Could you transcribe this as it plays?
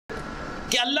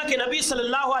کہ اللہ کے نبی صلی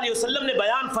اللہ علیہ وسلم نے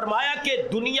بیان فرمایا کہ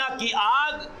دنیا کی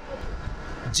آگ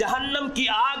جہنم کی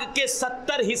آگ کے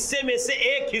 70 حصے میں سے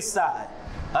ایک حصہ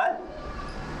ہے۔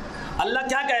 اللہ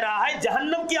کیا کہہ رہا ہے؟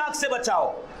 جہنم کی آگ سے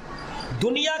بچاؤ۔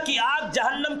 دنیا کی آگ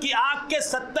جہنم کی آگ کے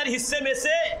 70 حصے میں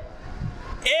سے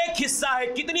ایک حصہ ہے۔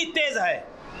 کتنی تیز ہے؟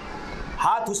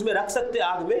 ہاتھ اس میں رکھ سکتے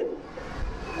آگ میں؟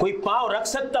 کوئی پاؤں رکھ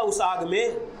سکتا اس آگ میں؟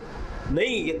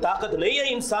 نہیں، یہ طاقت نہیں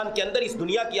ہے انسان کے اندر اس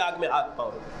دنیا کی آگ میں ہاتھ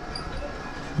پاؤں۔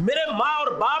 میرے ماں اور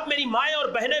باپ، میری مائیں اور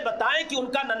بہنیں بتائیں کہ ان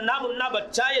کا ننھا منھا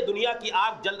بچہ یہ دنیا کی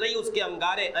آگ جل رہی، اس کے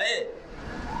انگارے ہیں،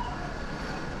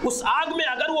 اس آگ میں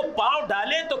اگر وہ پاؤں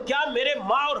ڈالے تو کیا میرے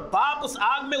ماں اور باپ اس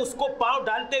آگ میں اس کو پاؤں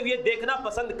ڈالتے ہوئے دیکھنا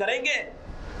پسند کریں گے؟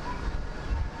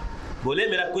 بولے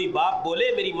میرا کوئی باپ بولے،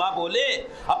 میری ماں بولے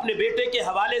اپنے بیٹے کے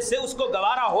حوالے سے اس کو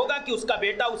گوارا ہوگا کہ اس کا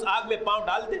بیٹا اس آگ میں پاؤں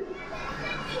ڈال دے؟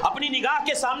 اپنی نگاہ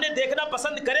کے سامنے دیکھنا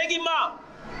پسند کرے گی ماں؟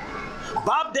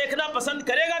 باپ دیکھنا پسند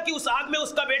کرے گا کہ اس آگ میں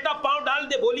اس کا بیٹا پاؤں ڈال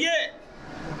دے؟ بولیے،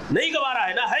 نہیں گوارا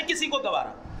ہے نا؟ ہے کسی کو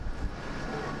گوارا؟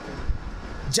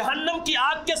 جہنم کی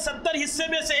آگ کے 70 حصے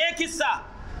میں سے ایک حصہ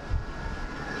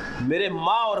میرے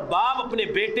ماں اور باپ اپنے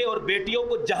بیٹے اور بیٹیوں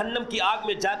کو جہنم کی آگ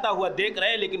میں جاتا ہوا دیکھ رہے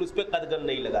ہیں، لیکن اس پہ قدغن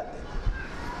نہیں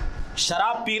لگاتے۔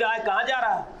 شراب پی رہا ہے، کہاں جا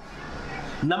رہا ہے؟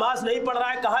 نماز نہیں پڑھ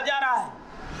رہا ہے، کہاں جا رہا ہے؟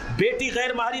 بیٹی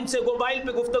غیر محرم سے موبائل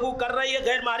پہ گفتگو کر رہی ہے،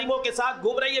 غیر محرموں کے ساتھ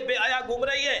گھوم رہی ہے، بے حیا گھوم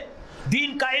رہی ہے،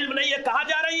 دین کا علم نہیں ہے، کہاں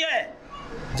جا رہی ہے؟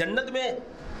 جنت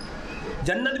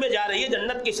میں جا رہی ہے،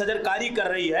 جنت کی شجرکاری کر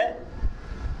رہی ہے،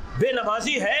 بے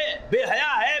نمازی ہے، بے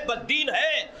حیا ہے، بددین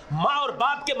ہے، ماں اور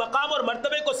باپ کے مقام اور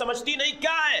مرتبے کو سمجھتی نہیں،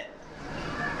 کیا ہے؟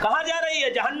 کہاں جا رہی ہے؟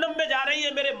 جہنم میں جا رہی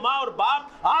ہے۔ میرے ماں اور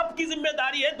باپ، آپ کی ذمہ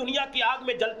داری ہے، دنیا کی آگ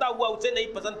میں جلتا ہوا اسے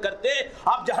نہیں پسند کرتے،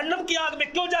 آپ جہنم کی آگ میں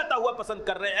کیوں جاتا ہوا پسند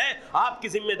کر رہے ہیں؟ آپ کی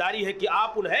ذمہ داری ہے کہ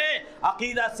آپ انہیں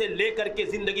عقیدہ سے لے کر کے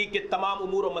زندگی کے تمام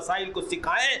امور و مسائل کو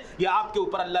سکھائیں۔ یہ آپ کے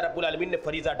اوپر اللہ رب العالمین نے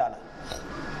فریضہ ڈالا۔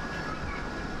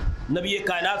 نبی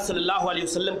کائنات صلی اللہ علیہ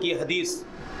وسلم کی حدیث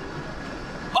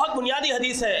بہت بنیادی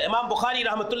حدیث ہے، امام بخاری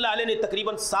رحمۃ اللہ علیہ نے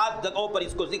تقریباً 7 جگہوں پر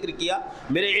اس کو ذکر کیا،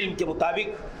 میرے علم کے مطابق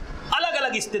الگ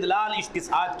الگ استدلال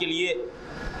استشہاد کے لیے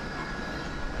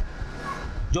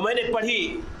جو میں نے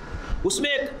پڑھی، اس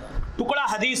میں ایک ٹکڑا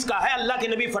حدیث کا ہے، اللہ کے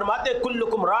نبی فرماتے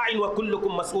کلکم راع و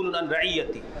کلکم مسئول عن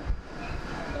رعیتی،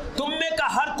 تم میں کا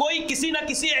ہر کوئی کسی نہ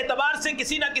کسی اعتبار سے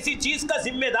کسی نہ کسی چیز کا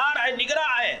ذمہ دار ہے،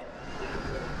 نگراں ہے،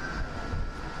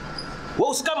 وہ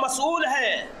اس کا مسئول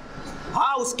ہے،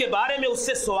 ہاں اس کے بارے میں اس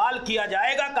سے سوال کیا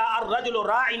جائے گا کہ الرجل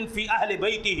راع فی اہل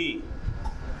بیتہ،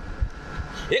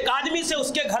 ایک آدمی سے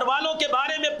اس کے گھر والوں کے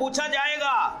بارے میں پوچھا جائے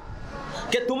گا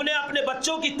کہ تم نے اپنے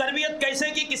بچوں کی تربیت کیسے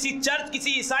کی، کسی چرچ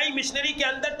کسی عیسائی مشنری کے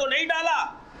اندر تو نہیں ڈالا،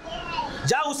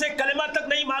 جہاں اسے کلمہ تک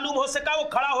نہیں معلوم ہو سکا وہ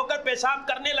کھڑا ہو کر پیشاب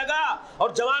کرنے لگا اور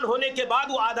جوان ہونے کے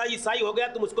بعد وہ آدھا عیسائی ہو گیا،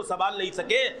 تم اس کو سنبھال نہیں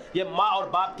سکے۔ یہ ماں اور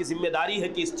باپ کی ذمہ داری ہے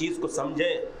کہ اس چیز کو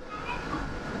سمجھیں۔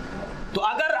 تو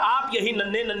اگر آپ یہی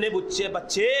ننھے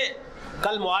بچے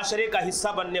کل معاشرے کا حصہ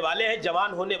بننے والے ہیں،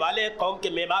 جوان ہونے والے ہیں، قوم کے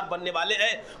معمار بننے والے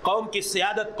ہیں، قوم کی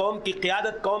سیادت، قوم کی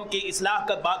قیادت، قوم کی اصلاح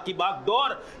کی باغ دور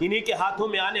انہی کے ہاتھوں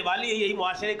میں آنے والی ہے، یہی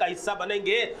معاشرے کا حصہ بنیں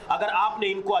گے۔ اگر آپ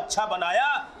نے ان کو اچھا بنایا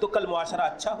تو کل معاشرہ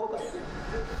اچھا ہوگا،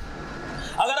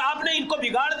 اگر آپ نے ان کو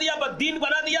بگاڑ دیا، بددین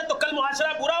بنا دیا تو کل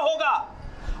معاشرہ برا ہوگا۔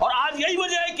 اور آج یہی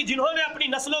وجہ ہے کہ جنہوں نے اپنی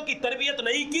نسلوں کی تربیت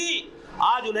نہیں کی،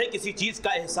 آج انہیں کسی چیز کا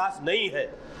احساس نہیں ہے۔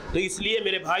 تو اس لیے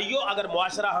میرے بھائیوں، اگر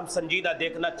معاشرہ ہم سنجیدہ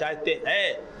دیکھنا چاہتے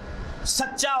ہیں،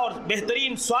 سچا اور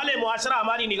بہترین صالح معاشرہ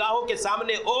ہماری نگاہوں کے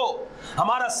سامنے ہو،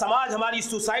 ہمارا سماج، ہماری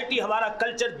سوسائٹی، ہمارا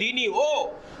کلچر دینی ہو،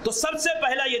 تو سب سے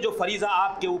پہلا یہ جو فریضہ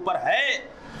آپ کے اوپر ہے،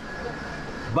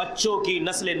 بچوں کی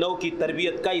نسل نو کی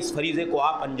تربیت کا، اس فریضے کو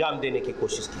آپ انجام دینے کی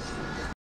کوشش کیجیے۔